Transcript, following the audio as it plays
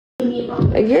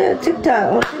Yeah,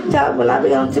 TikTok. On TikTok, when I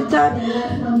be on TikTok,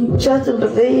 trust and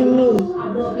believe me,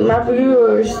 my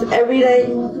viewers every day.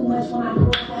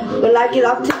 When I get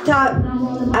off TikTok,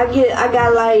 I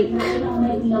got like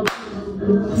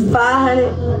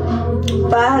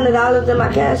 $500 in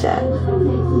my cash app.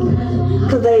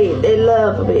 Cause they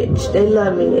love a bitch. They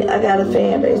love me. I got a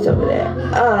fan base over there.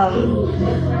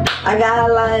 I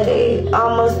got like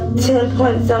almost 10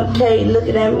 point some K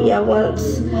looking at me at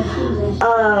once.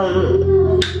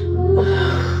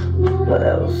 What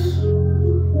else?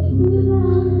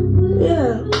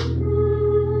 Yeah.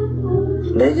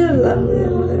 They just love me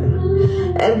over there.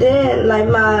 And then like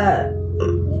my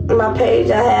page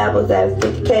I had was at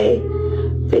 50K,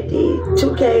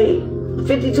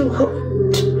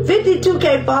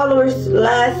 52K followers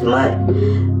last month.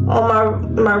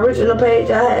 On my original page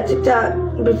I had TikTok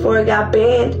before it got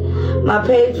banned. My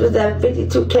page was at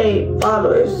 52K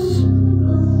followers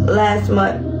last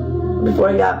month before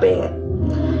it got banned.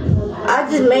 I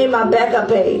just made my backup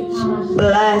page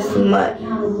last month.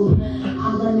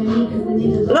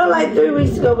 No, like 3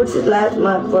 weeks ago, which is last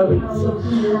month, 4 weeks.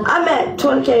 I'm at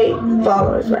 20K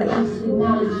followers right now.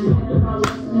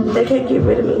 They can't get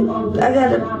rid of me. I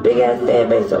got a big ass fan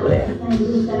base over there.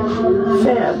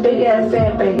 Big ass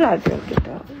fan base. I'm not drinking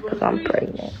though, because I'm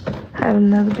pregnant. I have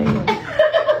another baby.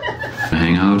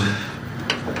 Hang out.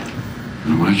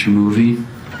 Watch a movie.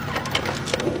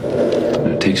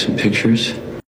 Take some pictures.